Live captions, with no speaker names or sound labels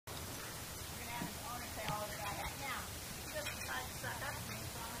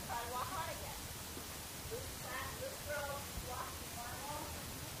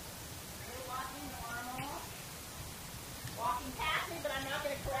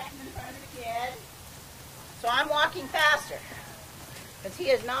let him in front of the kid. So I'm walking faster. Because he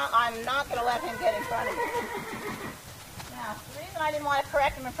is not, I'm not going to let him get in front of me. Now, the reason I didn't want to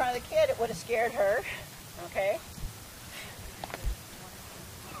correct him in front of the kid, it would have scared her. Okay?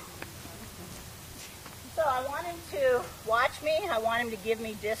 So I want him to watch me. I want him to give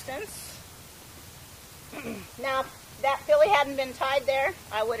me distance. Now, if that filly hadn't been tied there,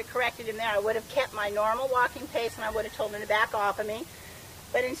 I would have corrected him there. I would have kept my normal walking pace and I would have told him to back off of me.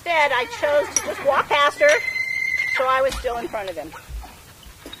 But instead, I chose to just walk past her so I was still in front of him.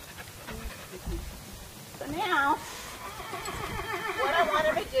 So now, what I want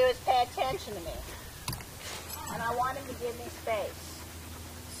him to do is pay attention to me. And I want him to give me space.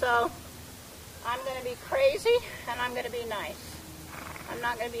 So, I'm going to be crazy and I'm going to be nice. I'm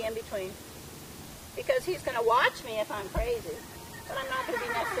not going to be in between. Because he's going to watch me if I'm crazy. But I'm not going to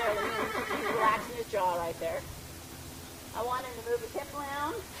be necessarily mean. He's relaxing his jaw right there. I want him to move his hip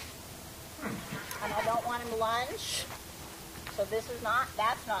around. And I don't want him to lunge. So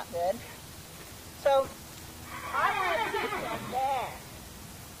that's not good. So, I want to teach him there.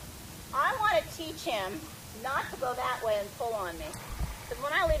 I want to teach him not to go that way and pull on me. Because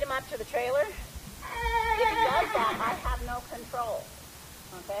when I lead him up to the trailer, if he does that, I have no control.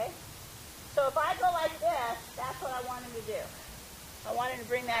 Okay? So if I go like this, that's what I want him to do. I want him to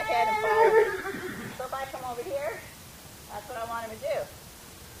bring that head and follow me. So if I come over here, that's what I want him to do.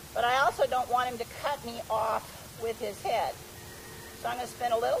 But I also don't want him to cut me off with his head. So I'm going to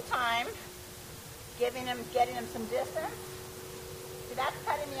spend a little time getting him some distance. See, that's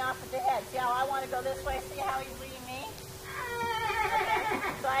cutting me off with the head. See how I want to go this way? See how he's leading me? Okay.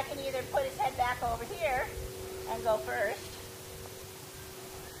 So I can either put his head back over here and go first.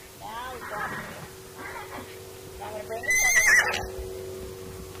 Now he's watching me. Now I'm going to bring his head around.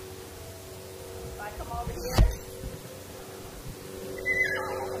 If I come over here.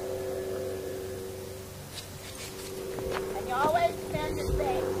 And you always defend your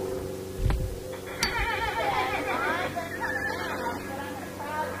space.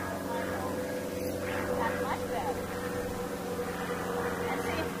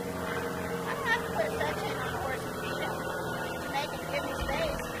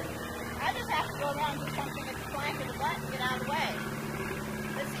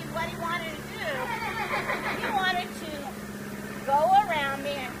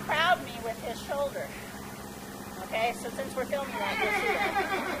 Shoulder. Okay, so since we're filming that, you'll see that.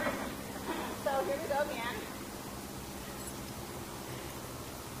 So here we go again.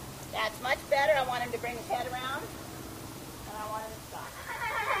 That's much better. I want him to bring his head around. And I want him to stop.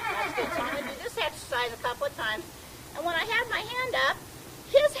 That's good. So I'm going to do this exercise a couple of times. And when I have my hand up,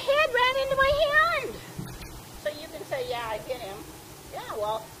 his head ran into my hand. So you can say, yeah, I hit him. Yeah,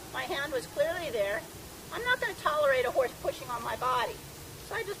 well, my hand was clearly there. I'm not going to tolerate a horse pushing on my body.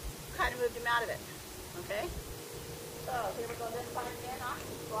 So I just kind of moved him out of it. Okay? So here we go this side again.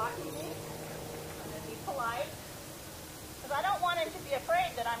 He's blocking me. I'm going to be polite. Because I don't want him to be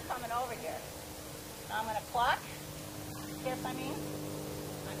afraid that I'm coming over here. So I'm going to cluck. Kiss, I mean.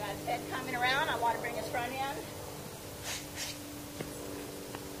 I got his head coming around. I want to bring his front end.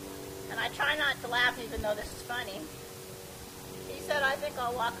 And I try not to laugh even though this is funny. He said, I think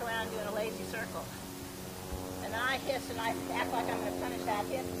I'll walk around doing a lazy circle. And then I hiss and I act like I'm going to punish that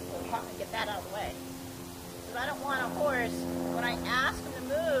hiss and get that out of the way. Because I don't want a horse, when I ask him to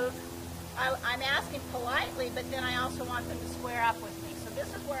move, I'm asking politely, but then I also want them to square up with me. So this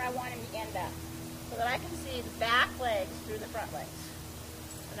is where I want him to end up. So that I can see the back legs through the front legs.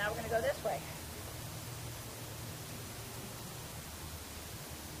 So now we're going to go this way.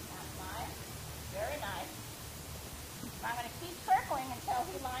 That's nice. Very nice. I'm going to keep circling until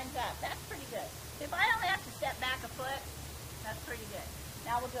he lines up. That's pretty good. If I only have to step back a foot, that's pretty good.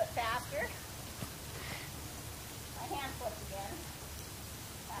 Now we'll do it faster. My hand flipped again.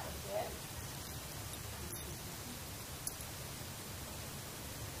 That was good.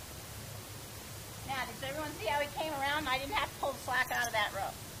 Now, does everyone see how he came around? I didn't have to pull the slack out of that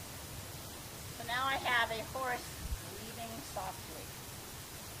rope. So now I have a horse leaving softly.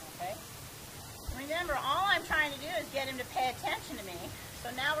 Okay? Remember, all I'm trying to do is get him to pay attention to me.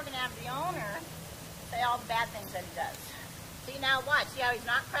 So now we're going to have the owner say all the bad things that he does. See, now watch. See how he's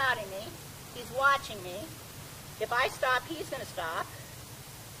not crowding me? He's watching me. If I stop, he's going to stop.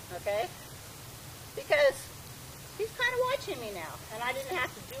 Okay? Because he's kind of watching me now. And I didn't have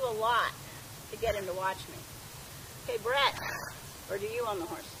to do a lot to get him to watch me. Okay, Brett. Or do you own the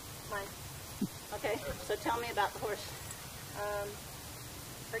horse? Mine. Okay, so tell me about the horse.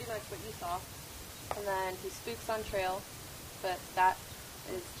 Pretty much what you saw. And then he spooks on trail, but that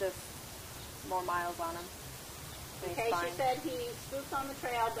is just more miles on him. Okay, she said he spooks on the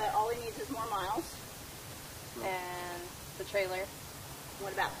trail, but all he needs is more miles. And the trailer.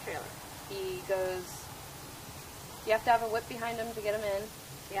 What about the trailer? He goes, you have to have a whip behind him to get him in.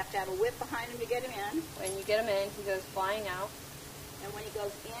 You have to have a whip behind him to get him in. When you get him in, he goes flying out. And when he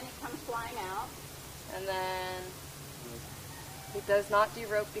goes in, he comes flying out. And then he does not do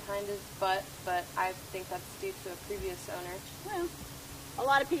rope behind his butt, but I think that's due to a previous owner. Well, a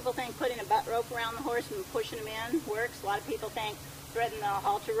lot of people think putting a butt rope around the horse and pushing him in works. A lot of people think threading the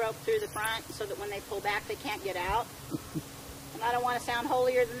halter rope through the front so that when they pull back, they can't get out. And I don't want to sound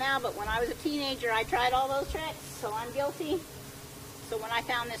holier than thou, but when I was a teenager, I tried all those tricks, so I'm guilty. So when I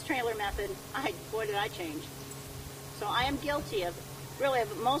found this trailer method, boy, did I change. So I am guilty of, really,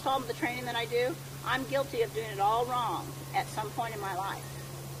 of most all of the training that I do, I'm guilty of doing it all wrong at some point in my life.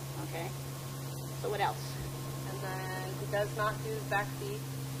 Okay? So what else? And then he does not do his back feet.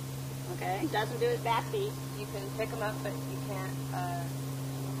 Okay? Doesn't do his back feet. You can pick him up, but you can't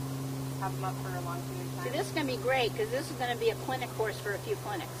have him up for a long period of time. See, this is going to be great, because this is going to be a clinic horse for a few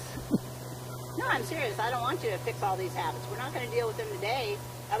clinics. No, I'm serious. I don't want you to fix all these habits. We're not going to deal with them today.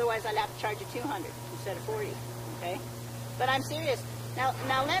 Otherwise, I'd have to charge you $200 instead of $40. Okay? But I'm serious.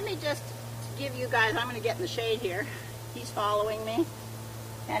 Now let me just give you guys, I'm going to get in the shade here. He's following me,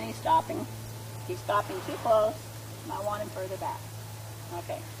 and he's stopping. He's stopping too close, and I want him further back.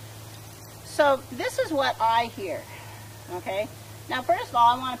 Okay. So this is what I hear. Okay? Now, first of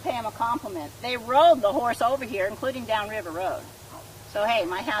all, I want to pay him a compliment. They rode the horse over here, including down River Road. So, hey,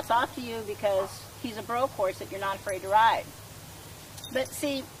 my hat's off to you, because he's a broke horse that you're not afraid to ride. But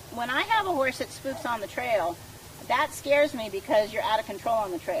see, when I have a horse that spooks on the trail, that scares me, because you're out of control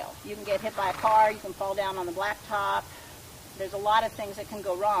on the trail. You can get hit by a car, you can fall down on the blacktop. There's a lot of things that can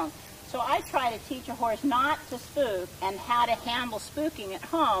go wrong. So I try to teach a horse not to spook and how to handle spooking at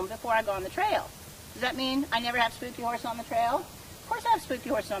home before I go on the trail. Does that mean I never have spooky horses on the trail? Of course I have spooky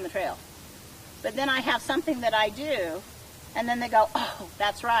horses on the trail. But then I have something that I do, and then they go, oh,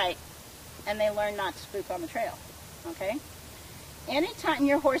 that's right, and they learn not to spook on the trail. Okay? Anytime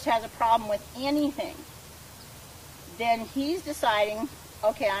your horse has a problem with anything, then he's deciding,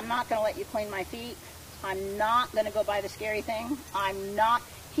 okay, I'm not going to let you clean my feet. I'm not going to go by the scary thing. I'm not.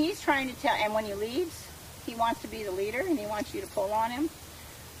 He's trying to tell, and when he leads, he wants to be the leader, and he wants you to pull on him.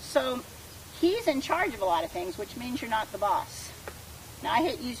 So he's in charge of a lot of things, which means you're not the boss. Now, I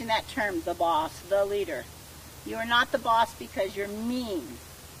hate using that term, the boss, the leader. You are not the boss because you're mean,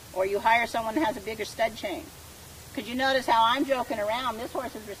 or you hire someone that has a bigger stud chain. Could you notice how I'm joking around? This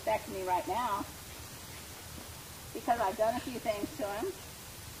horse is respecting me right now, because I've done a few things to him.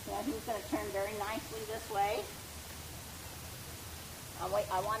 Yeah, he's going to turn very nicely this way.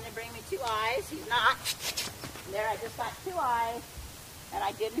 I wanted to bring me 2 eyes. He's not. There, I just got 2 eyes, and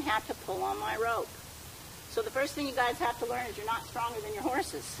I didn't have to pull on my rope. So the first thing you guys have to learn is you're not stronger than your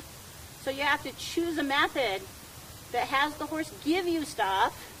horses. So you have to choose a method that has the horse give you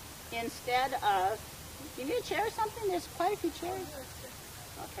stuff instead of, do you need a chair or something? There's quite a few chairs.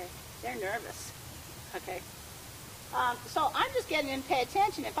 Okay, they're nervous. Okay. So I'm just getting him to pay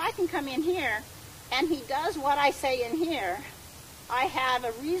attention. If I can come in here and he does what I say in here, I have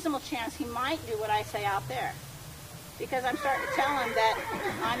a reasonable chance he might do what I say out there. Because I'm starting to tell him that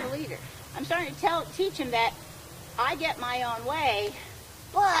I'm the leader. I'm starting to teach him that I get my own way,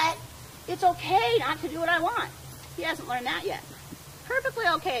 but it's okay not to do what I want. He hasn't learned that yet. Perfectly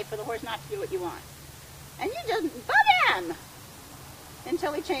okay for the horse not to do what you want. And you just bug him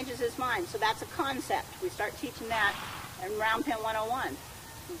until he changes his mind. So that's a concept. We start teaching that in Round Pen 101.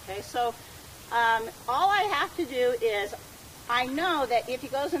 Okay, so all I have to do is, I know that if he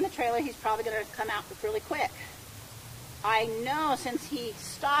goes in the trailer, he's probably going to come out really quick. I know since he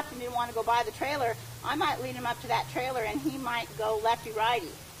stopped and didn't want to go by the trailer, I might lead him up to that trailer and he might go lefty-righty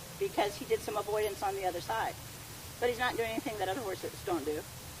because he did some avoidance on the other side. But he's not doing anything that other horses don't do.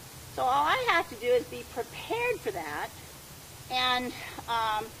 So all I have to do is be prepared for that and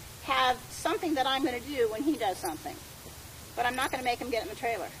have something that I'm going to do when he does something. But I'm not going to make him get in the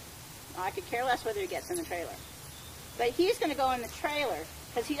trailer. I could care less whether he gets in the trailer. But he's going to go in the trailer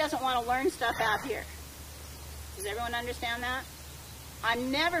because he doesn't want to learn stuff out here. Does everyone understand that?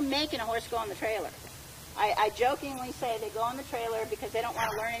 I'm never making a horse go in the trailer. I jokingly say they go in the trailer because they don't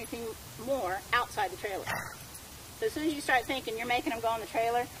want to learn anything more outside the trailer. So as soon as you start thinking you're making them go in the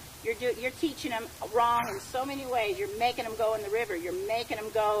trailer, you're teaching them wrong in so many ways. You're making them go in the river. You're making them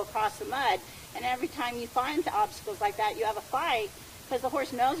go across the mud. And every time you find obstacles like that, you have a fight because the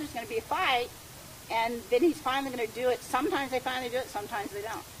horse knows there's going to be a fight, and then he's finally going to do it. Sometimes they finally do it, sometimes they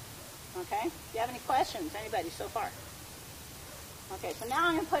don't. Okay? Do you have any questions? Anybody so far? Okay, so now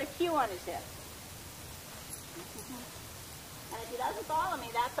I'm going to put a cue on his hip. And if he doesn't follow me,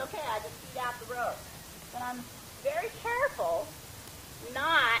 that's okay. I just feed out the rope. But I'm very careful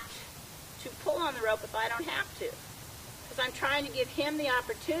not to pull on the rope if I don't have to. Because I'm trying to give him the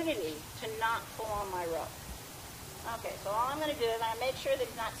opportunity to not pull on my rope. Okay, so all I'm going to do is I'm going to make sure that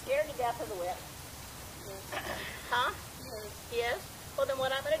he's not scared to death of the whip. Huh? He is? Well, then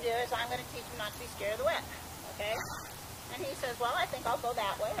what I'm going to do is I'm going to teach him not to be scared of the whip. Okay? And he says, well, I think I'll go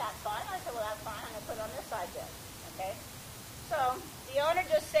that way. That's fine. I said, well, that's fine. I'm going to put it on this side then. Okay? So the owner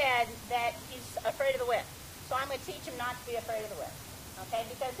just said that he's afraid of the whip. So I'm going to teach him not to be afraid of the whip. Okay?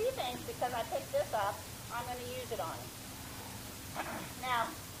 Because he thinks because I picked this up, I'm going to use it on him.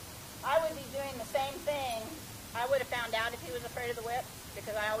 Now, I would be doing the same thing. I would have found out if he was afraid of the whip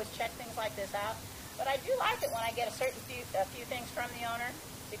because I always check things like this out. But I do like it when I get a few things from the owner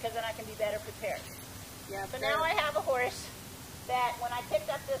because then I can be better prepared. Yeah. So now I have a horse that when I picked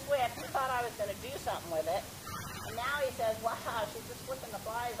up this whip, he thought I was going to do something with it. And now he says, wow, she's just flipping the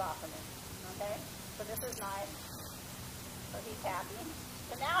flies off of me. Okay? So this is nice. So he's happy.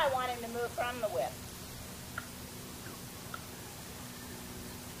 So now I want him to move from the whip.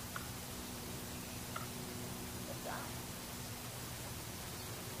 Good job.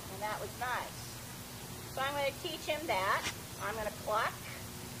 And that was nice. So I'm going to teach him that. I'm going to cluck.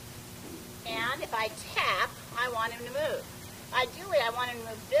 And if I tap, I want him to move. Ideally, I want him to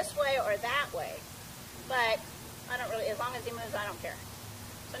move this way or that way. But I don't really, as long as he moves, I don't care.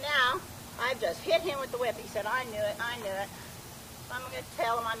 So now, I've just hit him with the whip. He said, I knew it, I knew it. So I'm going to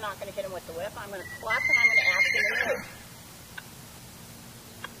tell him I'm not going to hit him with the whip. I'm going to cluck and I'm going to ask him to move.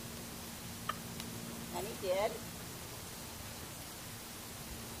 And he did.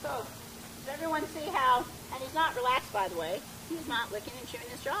 So, does everyone see how, and he's not relaxed, by the way. He's not licking and chewing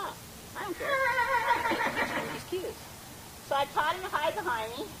his jaw. I don't care. I'm teaching him these cues. So I taught him to hide behind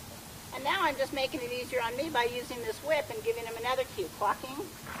me, and now I'm just making it easier on me by using this whip and giving him another cue, clucking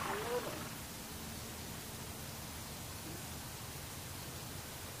and moving.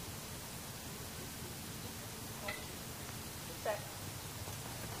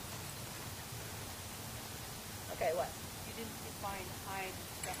 Okay, what? You didn't define hide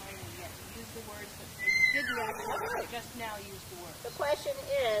behind me yet. You used the words, but you did the acronym. Just now used the words. The question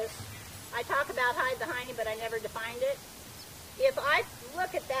is, I talk about hide behind me, but I never defined it. If I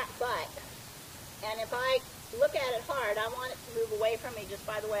look at that butt, and if I look at it hard, I want it to move away from me just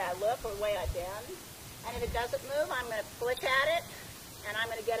by the way I look or the way I bend. And if it doesn't move, I'm going to flick at it, and I'm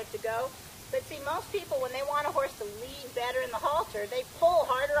going to get it to go. But see, most people, when they want a horse to lead better in the halter, they pull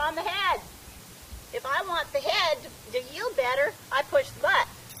harder on the head. If I want the head to yield better, I push the butt.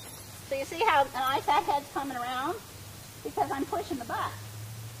 So you see how nice that head's coming around? Because I'm pushing the butt.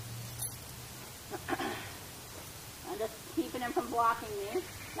 I'm just keeping him from blocking me.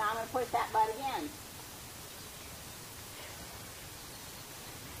 Now I'm going to push that butt again.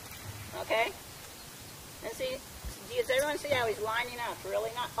 Okay? And see, does everyone see how he's lining up?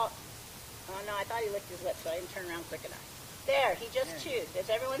 Really not? Oh no, I thought he licked his lips, so I didn't turn around quick enough. There, he just chewed. Does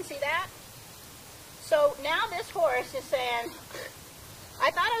everyone see that? So now this horse is saying,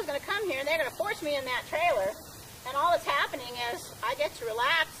 I thought I was going to come here and they're going to force me in that trailer, and all that's happening is I get to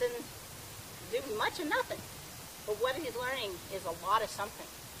relax and do much of nothing. But what he's learning is a lot of something.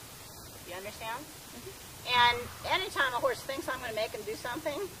 You understand? Mm-hmm. And anytime a horse thinks I'm going to make him do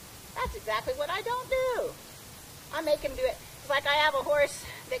something, that's exactly what I don't do. I make him do it. It's like I have a horse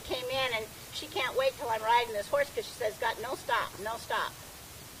that came in and she can't wait till I'm riding this horse because she says, got no stop, no stop.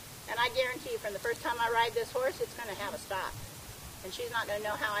 And I guarantee you from the first time I ride this horse, it's going to have a stop. And she's not going to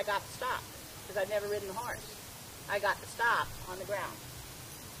know how I got the stop because I've never ridden the horse. I got the stop on the ground.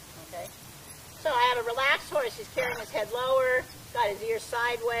 Okay? So I have a relaxed horse. He's carrying his head lower, got his ears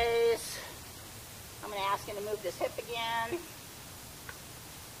sideways. I'm going to ask him to move this hip again.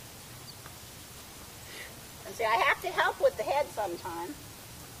 And see, I have to help with the head sometimes.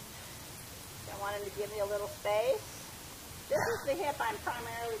 I want him to give me a little space. This is the hip I'm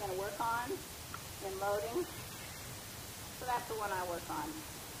primarily going to work on in loading. So that's the one I work on.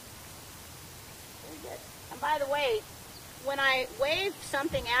 Very good. And by the way, when I wave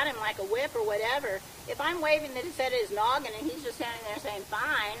something at him like a whip or whatever, if I'm waving that instead of his noggin and he's just standing there saying,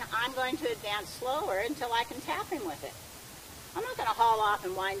 fine, I'm going to advance slower until I can tap him with it. I'm not going to haul off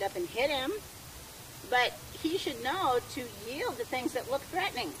and wind up and hit him, but he should know to yield to things that look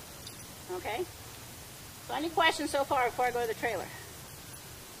threatening. Okay? So any questions so far before I go to the trailer?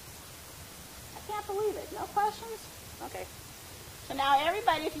 I can't believe it. No questions? Okay. So now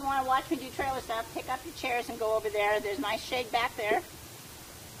everybody, if you want to watch me do trailer stuff, pick up your chairs and go over there. There's nice shade back there.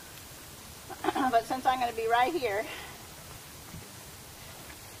 But since I'm going to be right here,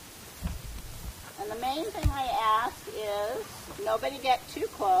 and the main thing I ask is, nobody get too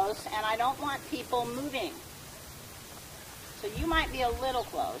close, and I don't want people moving. So you might be a little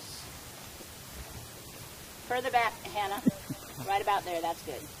close. Further back, Hannah. Right about there, that's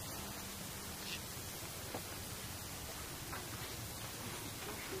good.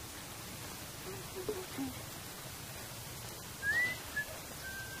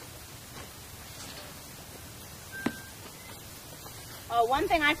 Oh, one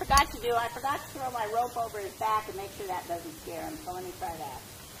thing I forgot to do, I forgot to throw my rope over his back and make sure that doesn't scare him. So let me try that.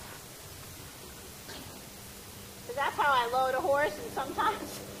 Because that's how I load a horse, and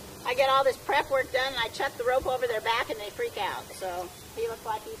sometimes I get all this prep work done and I chuck the rope over their back and they freak out. So he looks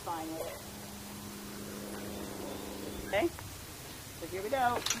like he's fine with it. Okay, so here we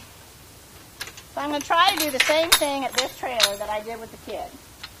go. So I'm going to try to do the same thing at this trailer that I did with the kid.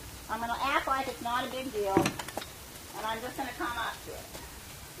 I'm going to act like it's not a big deal, and I'm just going to come up to it.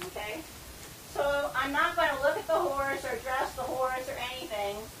 Okay? So I'm not going to look at the horse or dress the horse or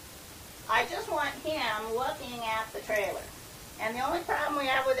anything. I just want him looking at the trailer. And the only problem we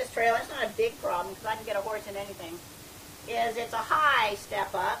have with this trailer, it's not a big problem because I can get a horse in anything, is it's a high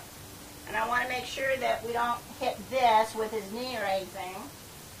step up. And I want to make sure that we don't hit this with his knee or anything.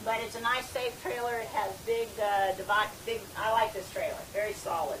 But it's a nice, safe trailer. It has big, I like this trailer. Very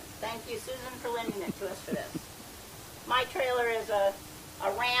solid. Thank you, Susan, for lending it to us for this. My trailer is a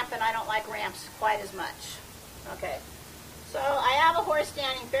ramp, and I don't like ramps quite as much. Okay. So I have a horse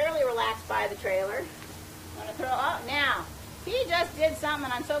standing fairly relaxed by the trailer. I'm going to throw, oh, now, he just did something,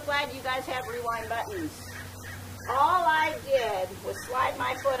 and I'm so glad you guys have rewind buttons. All I did was slide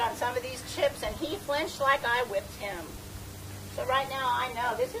my foot on some of these chips, and he flinched like I whipped him. So right now I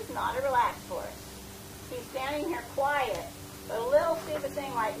know this is not a relaxed horse. He's standing here quiet, but a little stupid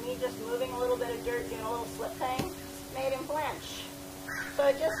thing like me just moving a little bit of dirt, doing a little slip thing, made him flinch. So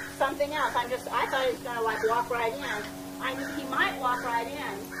it's just something else. I thought he was going to like walk right in. He might walk right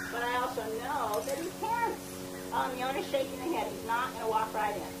in, but I also know that he's tense. The owner's shaking the head. He's not going to walk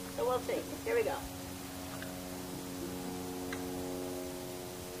right in. So we'll see. Here we go.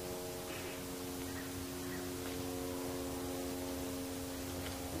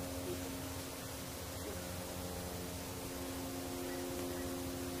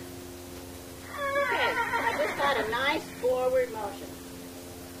 A nice forward motion.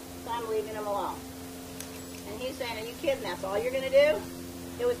 So I'm leaving him alone. And he's saying, are you kidding? That's all you're going to do?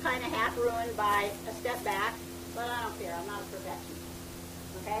 It was kind of half ruined by a step back, but I don't care. I'm not a perfectionist.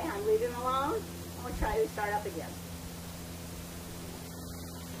 Okay, I'm leaving him alone. I'm going to try to start up again.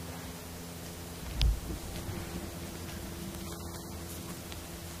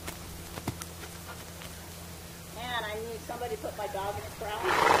 And I need somebody to put my dog in the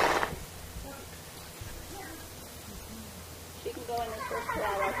corral. She can go in this first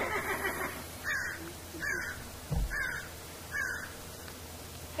corral right here.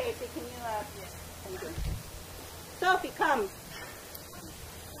 Casey, can you, thank you. Sophie, come.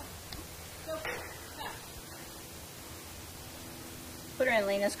 Put her in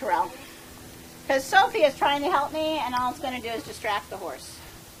Lena's corral. Because Sophie is trying to help me, and all it's going to do is distract the horse.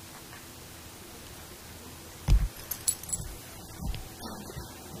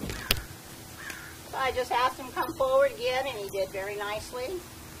 I just asked him to come forward again, and he did very nicely.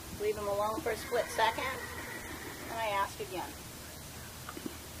 Leave him alone for a split second, and I asked again.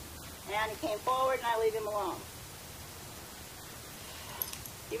 And he came forward, and I leave him alone.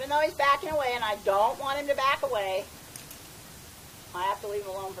 Even though he's backing away, and I don't want him to back away, I have to leave him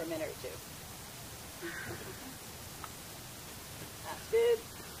alone for a minute or two. That's good.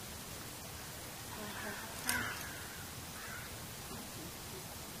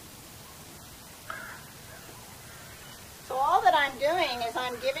 So all that I'm doing is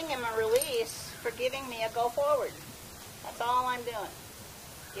I'm giving him a release for giving me a go forward. That's all I'm doing.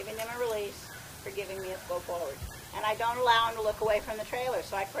 Giving him a release for giving me a go forward. And I don't allow him to look away from the trailer,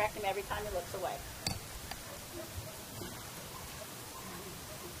 so I correct him every time he looks away.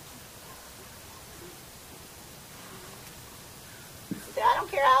 See, I don't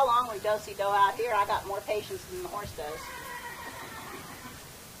care how long we do-si-do out here, I got more patience than the horse does.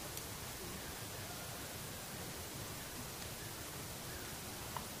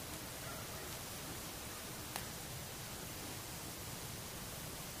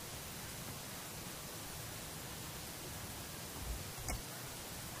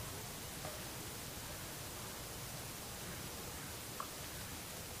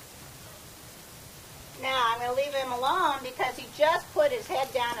 Now, I'm going to leave him alone because he just put his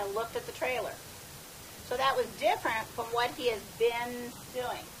head down and looked at the trailer. So that was different from what he has been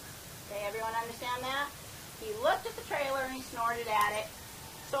doing. Okay, everyone understand that? He looked at the trailer and he snorted at it.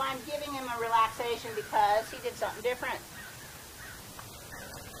 So I'm giving him a relaxation because he did something different.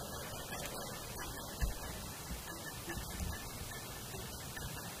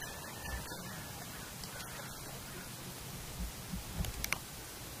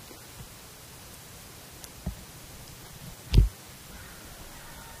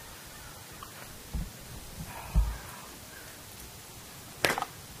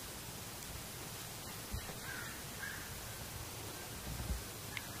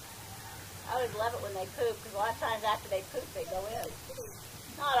 love it when they poop, because a lot of times after they poop, they go in.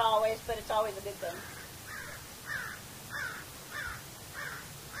 Not always, but it's always a good thing.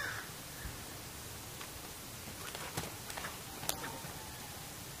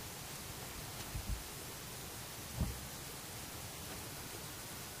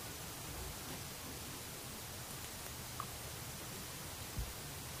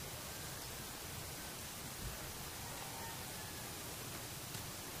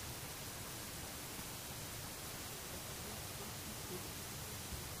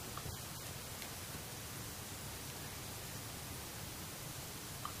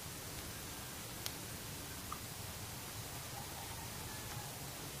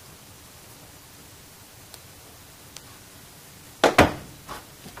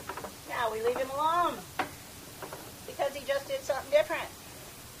 We leave him alone because he just did something different.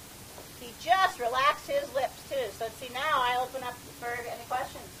 He just relaxed his lips too. So see, now I open up for any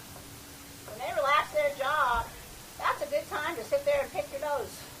questions. When they relax their jaw, that's a good time to sit there and pick your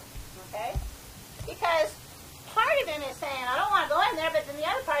nose. Okay? Because part of him is saying, I don't want to go in there, but then the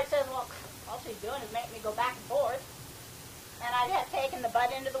other part says, well, all she's doing is making me go back and forth. And I have taken the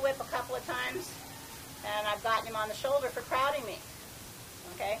butt into the whip a couple of times, and I've gotten him on the shoulder for crowding me.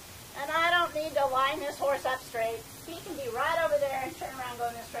 Okay? And I don't need to line this horse up straight. He can be right over there and turn around and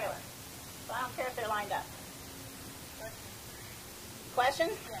go in this trailer. So I don't care if they're lined up. Question?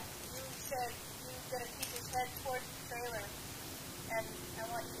 Yeah. You said you're going to keep his head towards the trailer, and I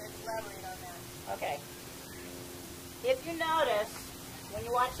want you to elaborate on that. Okay. If you notice, when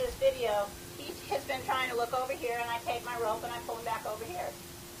you watch this video, he has been trying to look over here, and I take my rope and I pull him back over here.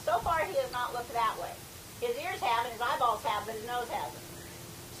 So far, he has not looked that way. His ears have, and his eyeballs have, but his nose hasn't.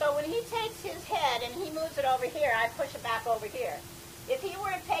 So when he takes his head and he moves it over here, I push it back over here. If he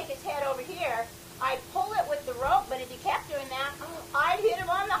were to take his head over here, I'd pull it with the rope, but if he kept doing that, I'd hit him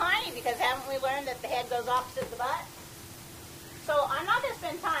on the hiney, because haven't we learned that the head goes opposite the butt? So I'm not going to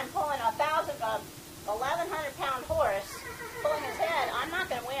spend time pulling a 1,100-pound horse, pulling his head. I'm not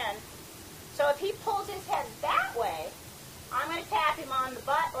going to win. So if he pulls his head that way, I'm going to tap him on the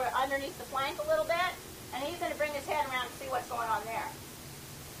butt or underneath the flank a little bit, and he's going to bring his head around and see what's going on there.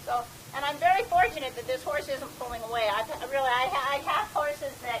 So, and I'm very fortunate that this horse isn't pulling away. I have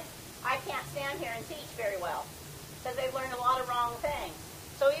horses that I can't stand here and teach very well, because they've learned a lot of wrong things.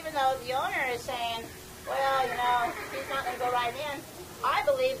 So even though the owner is saying, well, you know, he's not going to go right in, I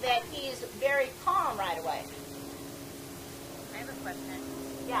believe that he's very calm right away. I have a question.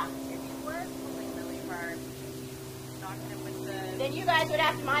 Yeah. If you were pulling really hard, knocking him with the... Then you guys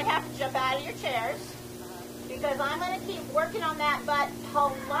might have to jump out of your chairs, because I'm going to keep working on that butt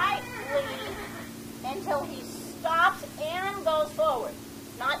politely until he stops and goes forward,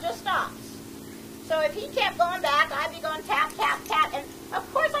 not just stops. So if he kept going back, I'd be going tap, tap, tap, and of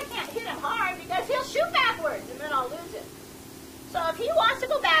course I can't hit him hard because he'll shoot backwards, and then I'll lose him. So if he wants to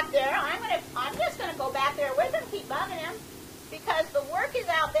go back there, I'm just going to go back there with him, keep bugging him, because the work is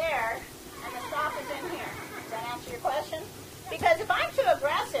out there and the stop is in here. Does that answer your question? Because if I'm too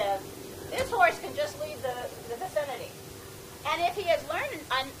aggressive, this horse can just leave the vicinity. And if he has learned,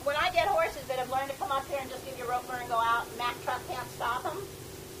 when I get horses that have learned to come up here and just give you a rope burn and go out, and Mack truck can't stop them,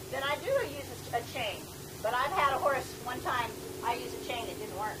 then I do use a chain. But I've had a horse, one time, I used a chain, it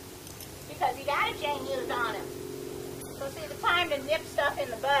didn't work. Because he got a chain used on him. So see, the time to nip stuff in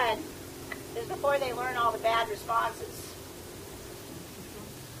the bud is before they learn all the bad responses.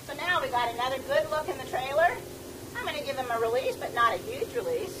 So now we got another good look in the trailer. I'm going to give him a release, but not a huge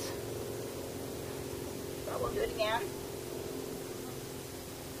release. So we'll do it again.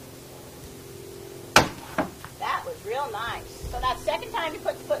 That was real nice. So that's the second time you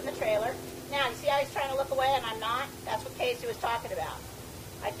put the foot in the trailer. Now, you see how he's trying to look away and I'm not? That's what Casey was talking about.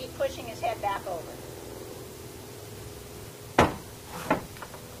 I keep pushing his head back over.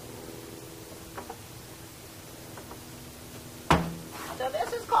 So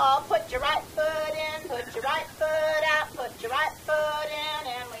this is called put your right foot in, put your right foot out, put your right foot in,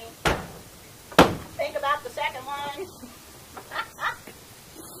 and we think about the second one.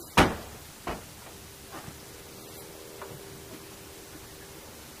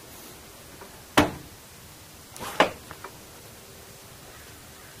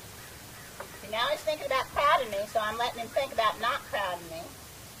 Now he's thinking about crowding me, so I'm letting him think about not crowding me.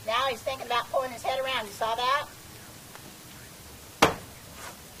 Now he's thinking about pulling his head around. You saw that?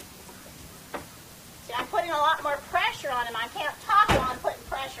 See, I'm putting a lot more pressure on him. I can't talk while I'm putting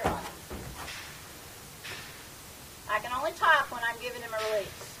pressure on him. I can only talk when I'm giving him a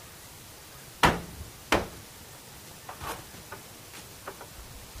release.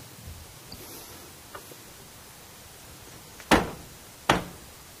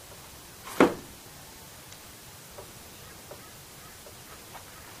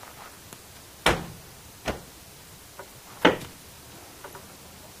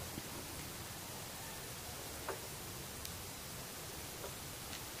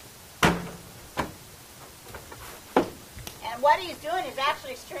 what he's doing is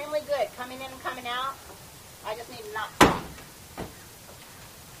actually extremely good. Coming in and coming out. I just need to not stop.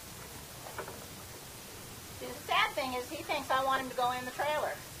 See, the sad thing is he thinks I want him to go in the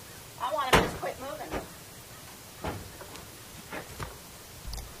trailer. I want him to just quit moving.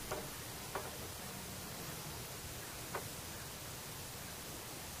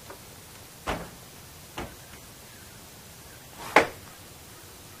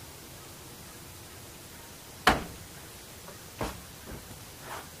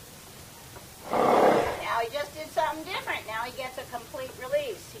 Something different. Now he gets a complete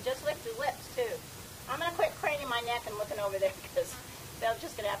release. He just licked his lips too. I'm going to quit craning my neck and looking over there because they're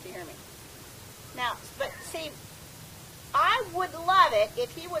just going to have to hear me. Now, but see, I would love it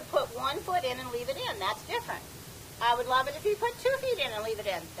if he would put 1 foot in and leave it in. That's different. I would love it if he put 2 feet in and leave it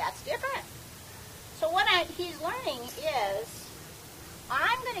in. That's different. So what he's learning is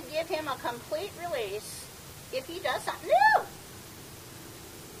I'm going to give him a complete release if he does something new.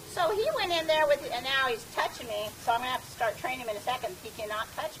 So he went in there with, and now he's touching me, so I'm going to have to start training him in a second. He cannot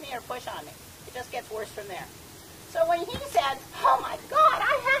touch me or push on me. It just gets worse from there. So when he said, oh my God,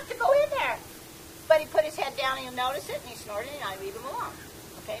 I have to go in there. But he put his head down and you'll notice it, and he snorted, and I leave him alone.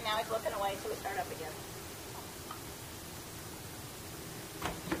 Okay, now he's looking away, so we start up again.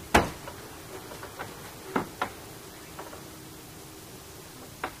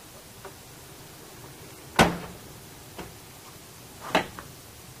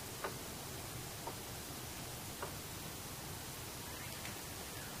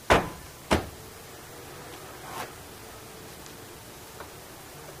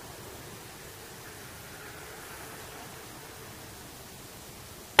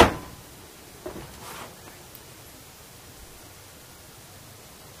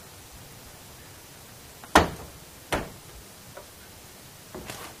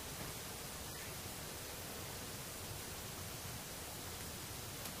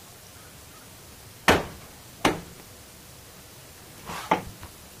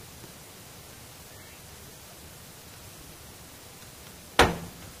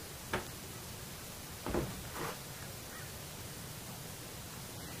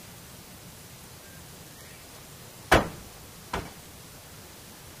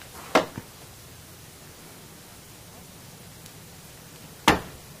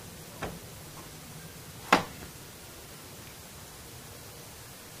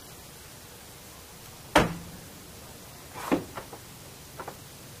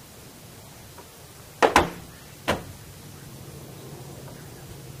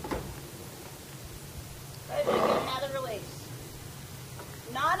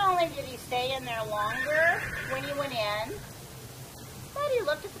 Did he stay in there longer when he went in, but he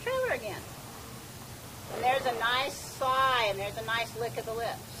looked at the trailer again. And there's a nice sigh, and there's a nice lick of the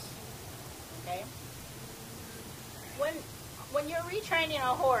lips. Okay? When you're retraining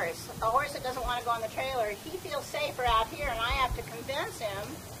a horse that doesn't want to go on the trailer, he feels safer out here, and I have to convince him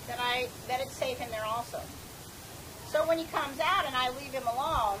that it's safe in there also. So when he comes out and I leave him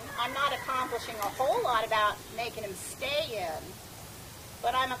alone, I'm not accomplishing a whole lot about making him stay in.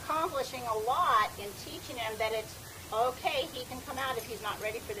 But I'm accomplishing a lot in teaching him that it's okay, he can come out if he's not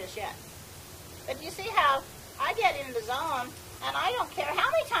ready for this yet. But you see how I get in the zone, and I don't care how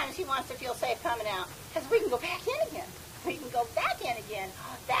many times he wants to feel safe coming out, because we can go back in again. We can go back in again.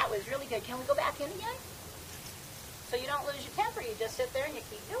 Oh, that was really good. Can we go back in again? So you don't lose your temper. You just sit there and you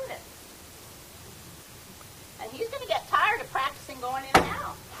keep doing it. And he's going to get tired of practicing going in and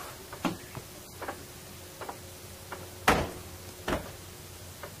out.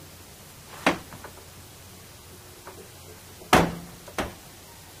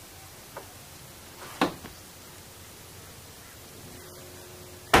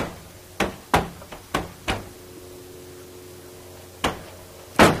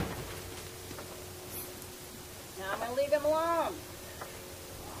 I'm going to leave him alone.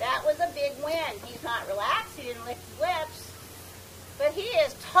 That was a big win. He's not relaxed. He didn't lick his lips. But he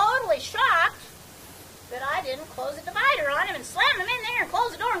is totally shocked that I didn't close the divider on him and slam him in there and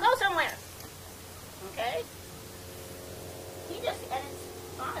close the door and go somewhere. Okay? I'm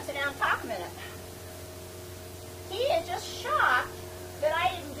going to sit down and talk a minute. He is just shocked that I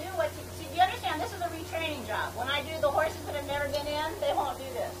didn't do what you... See, do you understand? This is a retraining job. When I do the horses that have never been in, they won't do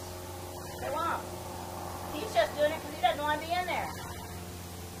this. They won't. He's just doing it because he doesn't want to be in there.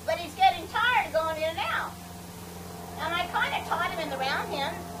 But he's getting tired of going in and out. And I kind of taught him in the round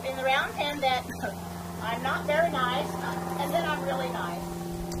pen that I'm not very nice, and then I'm really nice.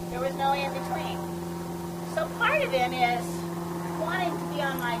 There was no in between. So part of him is wanting to be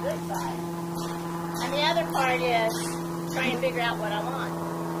on my good side. And the other part is trying to figure out what I want.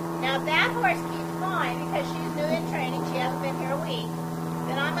 Now if that horse keeps fine because she's new in training, she hasn't been here a week,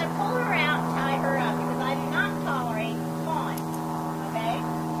 then I'm going to pull her out and tie her up because I do not tolerate fawning, okay?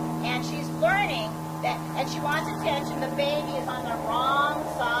 And she's learning that, and she wants attention. The baby is on the wrong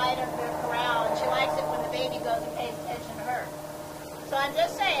side of the corral, and she likes it when the baby goes and pays attention to her. So I'm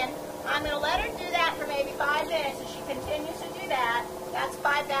just saying, I'm going to let her do that for maybe 5 minutes. If she continues to do that, that's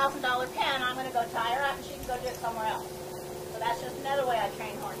 $5,000 pen. I'm going to go tie her up and she can go do it somewhere else. So that's just another way I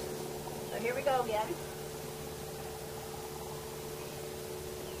train horses. So here we go again.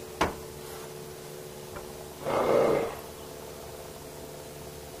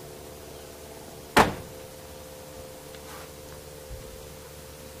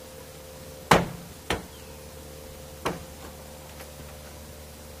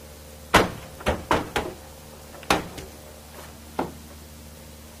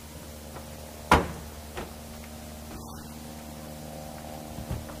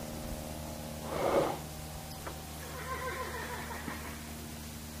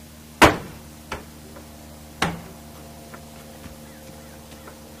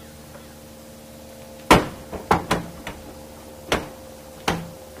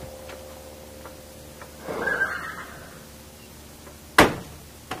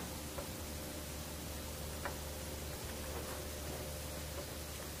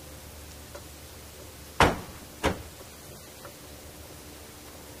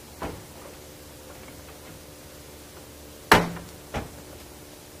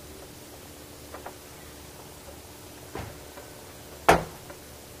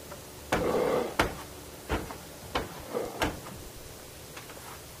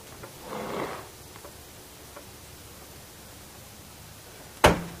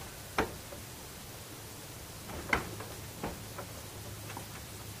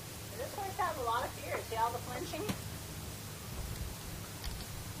 A lot of fear. See all the flinching?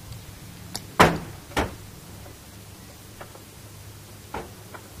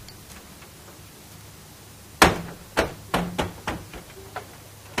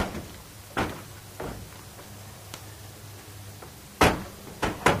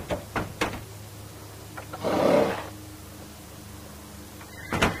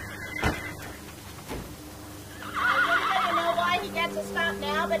 Anybody know why he gets a stop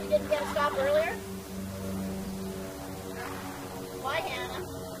now, but he didn't get a stop earlier? Why, Hannah?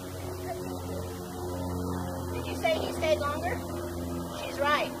 Did you say he stayed longer? She's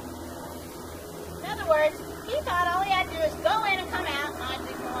right. In other words, he thought all he had to do is go in and come out and I'd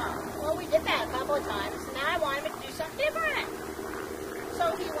leave him alone. Well, we did that a couple of times, and now I want him to do something different.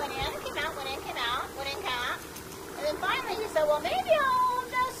 So he went in, came out, went in, came out, went in, came out. And then finally he said, well, maybe I'll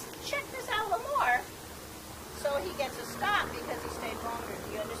just check this out a little more. So he gets a stop because he stayed longer.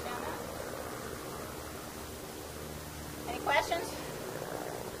 Do you understand that? Any questions?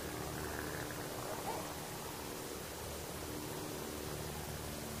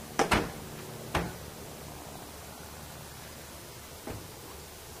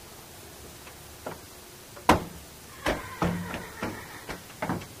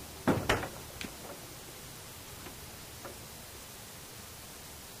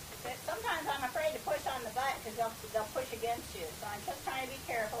 Sometimes I'm afraid to push on the button because they'll push against you. So I'm just trying to be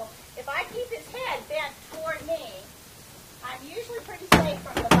careful. If I keep his head bent toward me, I'm usually pretty safe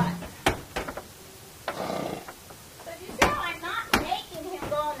from the button. So if you see how I'm not making him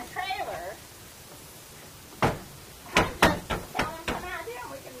go in the trailer, I'm just telling him come out here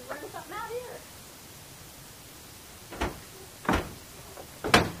and we can run something out here.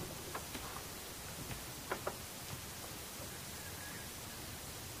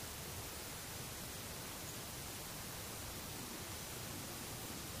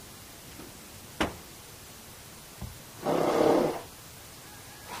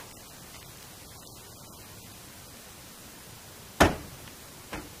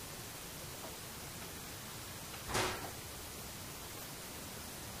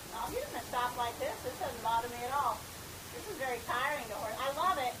 Stop like this. This doesn't bother me at all. This is very tiring to horse. I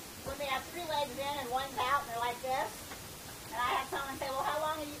love it when they have 3 legs in and one's out and they're like this. And I have someone say, well, how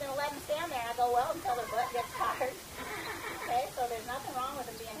long are you going to let them stand there? And I go, well, until their butt gets tired. Okay, so there's nothing wrong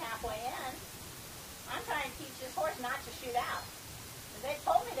with them being halfway in. I'm trying to teach this horse not to shoot out. They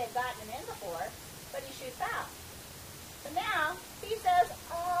told me they've gotten him in before, but he shoots out. So now he says,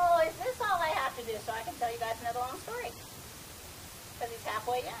 oh, is this all I have to do? So I can tell you guys another long story. Because he's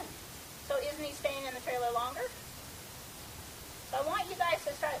halfway in. So isn't he staying in the trailer longer? So I want you guys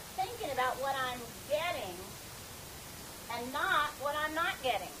to start thinking about what I'm getting and not what I'm not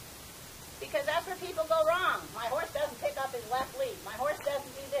getting. Because that's where people go wrong. My horse doesn't pick up his left lead. My horse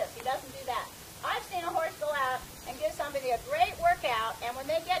doesn't do this. He doesn't do that. I've seen a horse go out and give somebody a great work workout, and when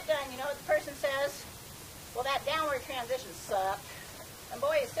they get done, you know what the person says? Well, that downward transition sucked. And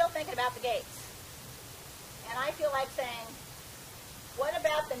boy, he's still thinking about the gates. And I feel like saying, what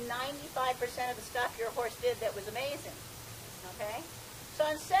about the 95% of the stuff your horse did that was amazing? Okay? So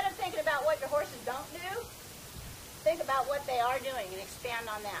instead of thinking about what your horses don't do, think about what they are doing and expand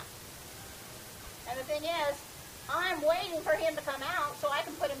on that. And the thing is, I'm waiting for him to come out so I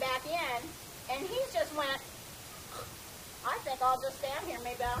can put him back in, and he's just went, I think I'll just stand here.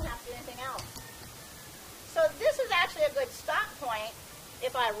 Maybe I don't have to do anything else. So this is actually a good stop point.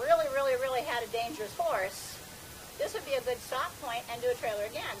 If I really, really, really had a dangerous horse, this would be a good stop point and do a trailer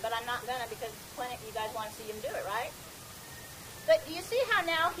again. But I'm not going to, because you guys want to see him do it, right? But do you see how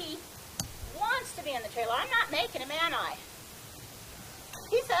now he wants to be in the trailer? I'm not making him, am I?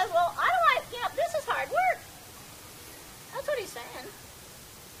 He says, well, I don't like, this is hard work. That's what he's saying.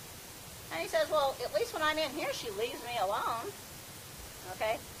 And he says, well, at least when I'm in here, she leaves me alone.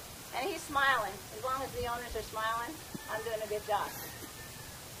 Okay? And he's smiling. As long as the owners are smiling, I'm doing a good job.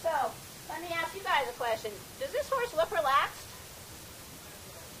 So, let me ask you guys a question. Does this horse look relaxed?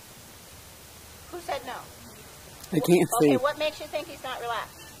 Who said no? I can't see. Okay, what makes you think he's not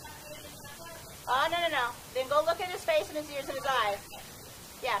relaxed? Oh, no. Then go look at his face and his ears and his eyes.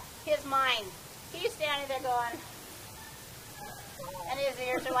 Yeah, his mind. He's standing there going, and his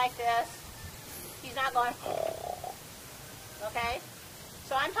ears are like this. He's not going, okay?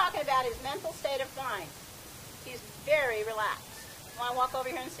 So I'm talking about his mental state of mind. He's very relaxed. Want to walk over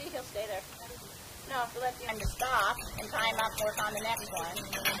here and see? He'll stay there. No, to let him to stop and time up, work on the next one.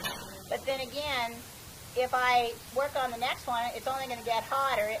 But then again, if I work on the next one, it's only going to get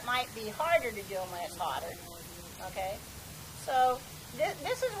hotter. It might be harder to do them when it's hotter. Okay? So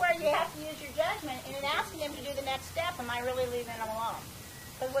this is where you have to use your judgment in asking him to do the next step. Am I really leaving him alone?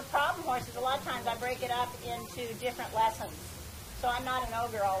 Because with problem horses, a lot of times I break it up into different lessons. So I'm not an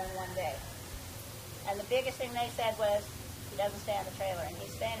ogre all in one day. And the biggest thing they said was, he doesn't stay in the trailer, and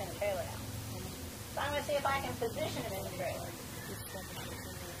he's staying in the trailer now. So I'm going to see if I can position him in the trailer.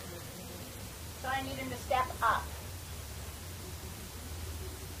 So I need him to step up.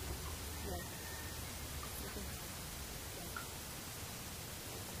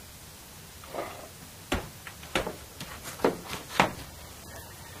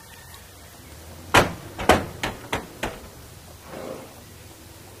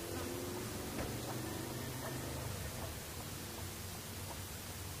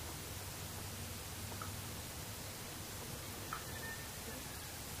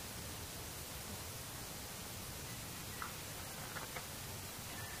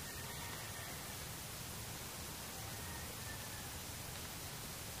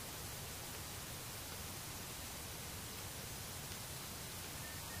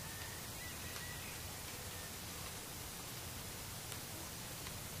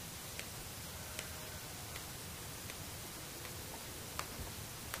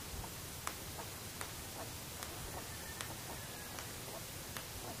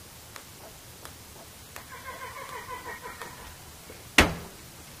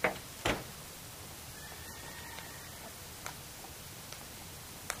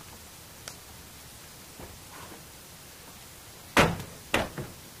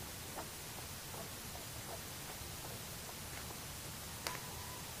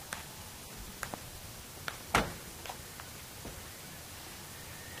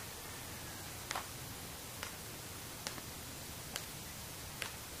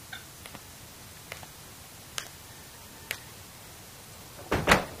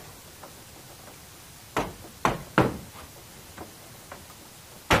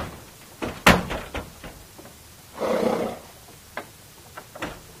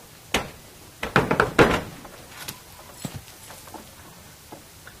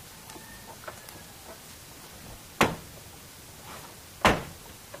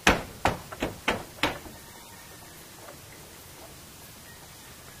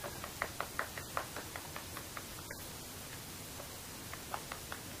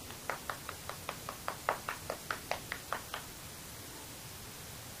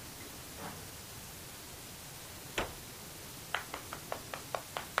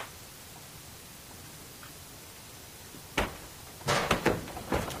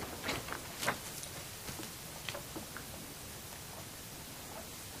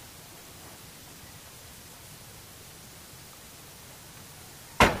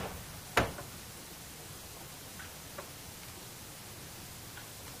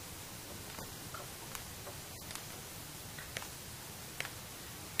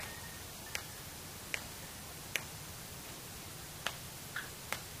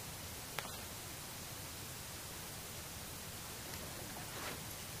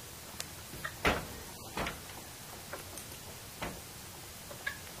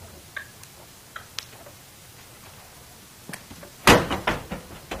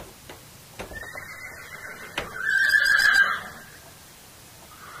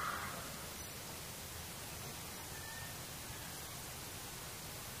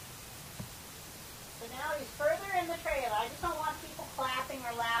 now he's further in the trailer. I just don't want people clapping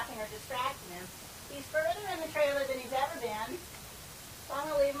or laughing or distracting him. He's further in the trailer than he's ever been. So I'm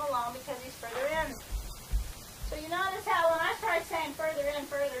going to leave him alone because he's further in. So you notice how when I started saying further in,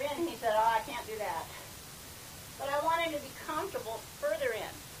 he said, oh, I can't do that. But I want him to be comfortable further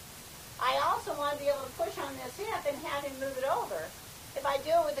in. I also want to be able to push on this hip and have him move it over. If I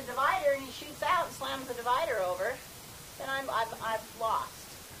do it with the divider and he shoots out and slams the divider over, then I've lost.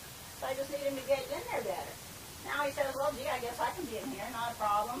 So I just need him to get in there better. Now he says, well, gee, I guess I can be in here, not a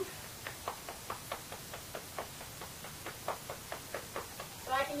problem. So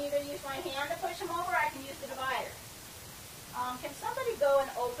I can either use my hand to push him over, or I can use the divider. Can somebody go and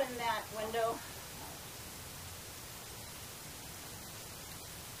open that window?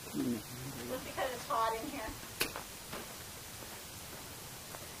 Just because it's hot in here.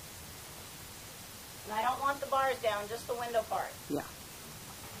 And I don't want the bars down, just the window part. Yeah.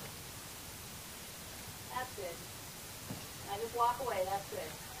 That's good. I just walk away, that's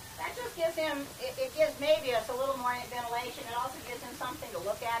good. That just gives him, it gives maybe us a little more ventilation. It also gives him something to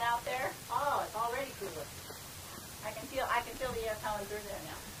look at out there. Oh, it's already cooler. I can feel the air coming through there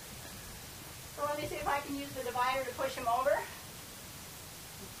now. So let me see if I can use the divider to push him over.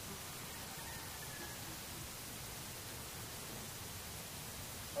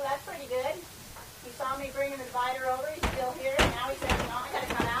 So that's pretty good. He saw me bringing the divider over. He's still here. Now he says, no, I got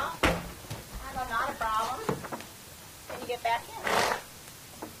to come out. I go, not a problem. Then you get back in.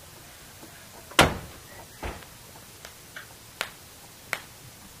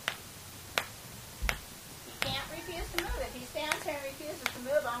 He can't refuse to move. If he stands here and refuses to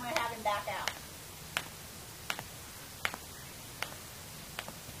move, I'm going to have him back out.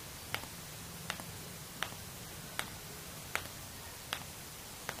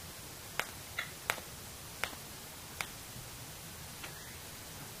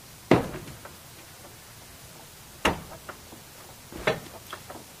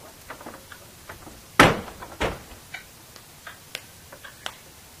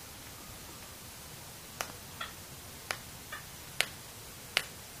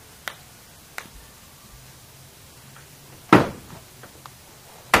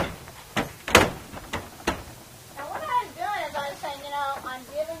 I'm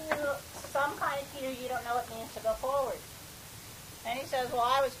giving you some kind of cue you don't know what it means to go forward. And he says, well,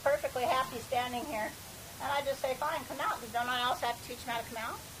 I was perfectly happy standing here. And I just say, fine, come out. Don't I also have to teach him how to come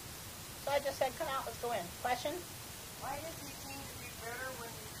out? So I just said, come out, let's go in. Question? Why does it seem to be better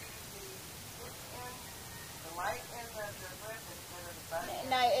when you use the hook end, the light end of the whip instead of the butt end?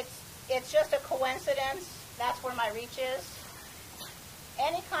 No, it's just a coincidence. That's where my reach is.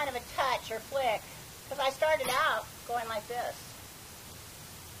 Any kind of a touch or flick, because I started out going like this.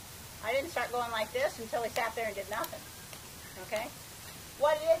 I didn't start going like this until he sat there and did nothing. Okay?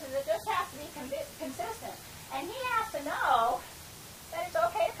 What it is it just has to be consistent. And he has to know that it's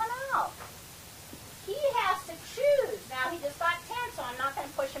okay to come out. He has to choose. Now, he just got tense, so I'm not going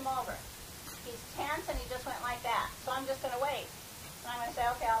to push him over. He's tense, and he just went like that. So I'm just going to wait. And I'm going to say,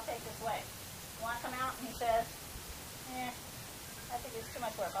 okay, I'll take this way. You want to come out? And he says, I think it's too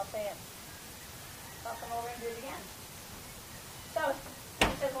much work. I'll stay in. So I'll come over and do it again. So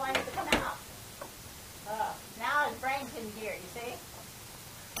he says, well, I need to come out. Now his brain's in gear, you see?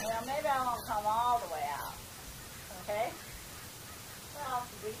 Well, maybe I won't come all the way out. Okay? Well,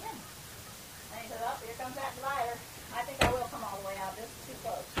 do it again. And he says, oh, here comes that divider. I think I will come all the way out. This is too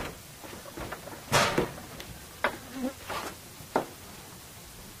close.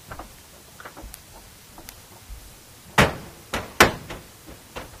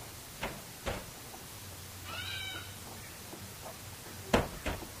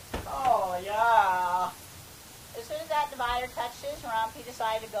 Oh, yeah. As soon as that divider touched his rump, he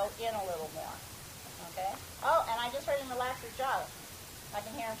decided to go in a little more. Okay? Oh, and I just heard him relax his jaw. I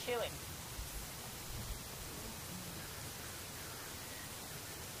can hear him chewing.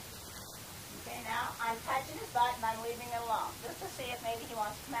 Okay, now I'm touching his butt and I'm leaving it alone, just to see if maybe he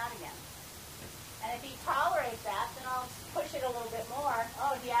wants to come out again. And if he tolerates that, then I'll push it a little bit more.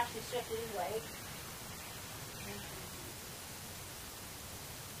 Oh, he actually shifted his weight.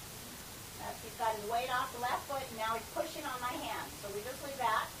 He's got his weight off the left foot, and now he's pushing on my hand. So we just leave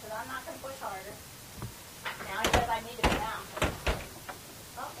that, because I'm not going to push harder. Now he says I need to come out.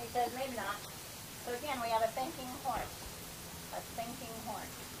 Oh, he says maybe not. So again, we have a thinking horse. A thinking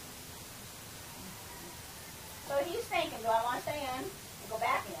horse. So he's thinking, do I want to stay in and go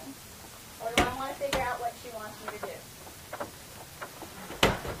back in? Or do I want to figure out what she wants me to do?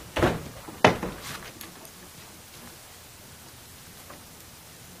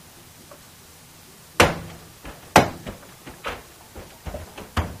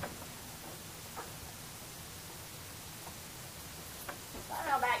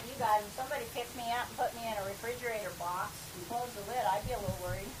 out and put me in a refrigerator box and close the lid, I'd be a little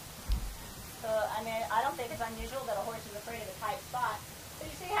worried. So, I mean, I don't think it's unusual that a horse is afraid of a tight spot. So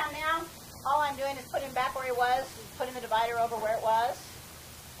you see how now all I'm doing is put him back where he was, putting the divider over where it was,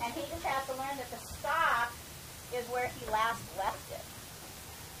 and he just has to learn that the stop is where he last left it.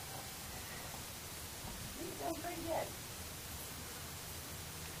 He's doing pretty good.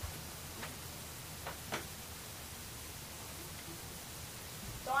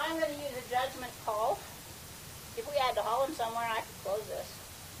 So I'm going to use a judgment call. If we had to haul him somewhere, I could close this.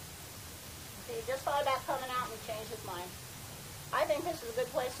 See, he just thought about coming out and changed his mind. I think this is a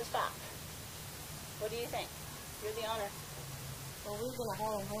good place to stop. What do you think? You're the owner. Well, we're going to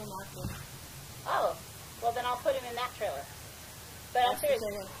haul him home after. Oh, well then I'll put him in that trailer. But I'm serious.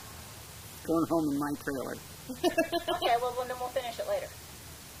 Going home in my trailer. Okay, well then we'll finish it later.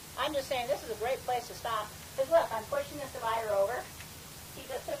 I'm just saying this is a great place to stop. Because look, I'm pushing this divider over. He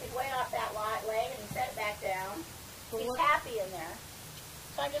just took his weight off that leg and he set it back down. He's happy in there.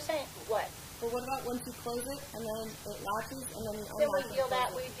 So I'm just saying, what? But what about once you close it and then it latches and then you Then we deal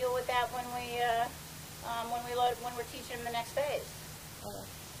with that when we're teaching him the next phase.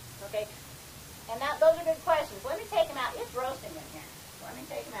 Okay. And those are good questions. Let me take him out. It's roasting in here. Let me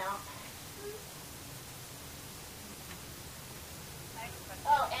take him out.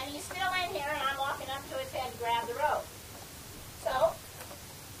 Oh, and he's still in here, and I'm walking up to his head to grab the rope. So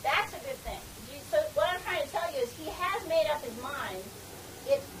that's a good thing. So what I'm trying to tell you is he has made up his mind.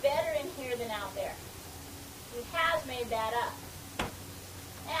 It's better in here than out there. He has made that up.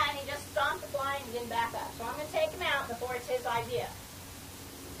 And he just stomped the blind and didn't back up. So I'm going to take him out before it's his idea.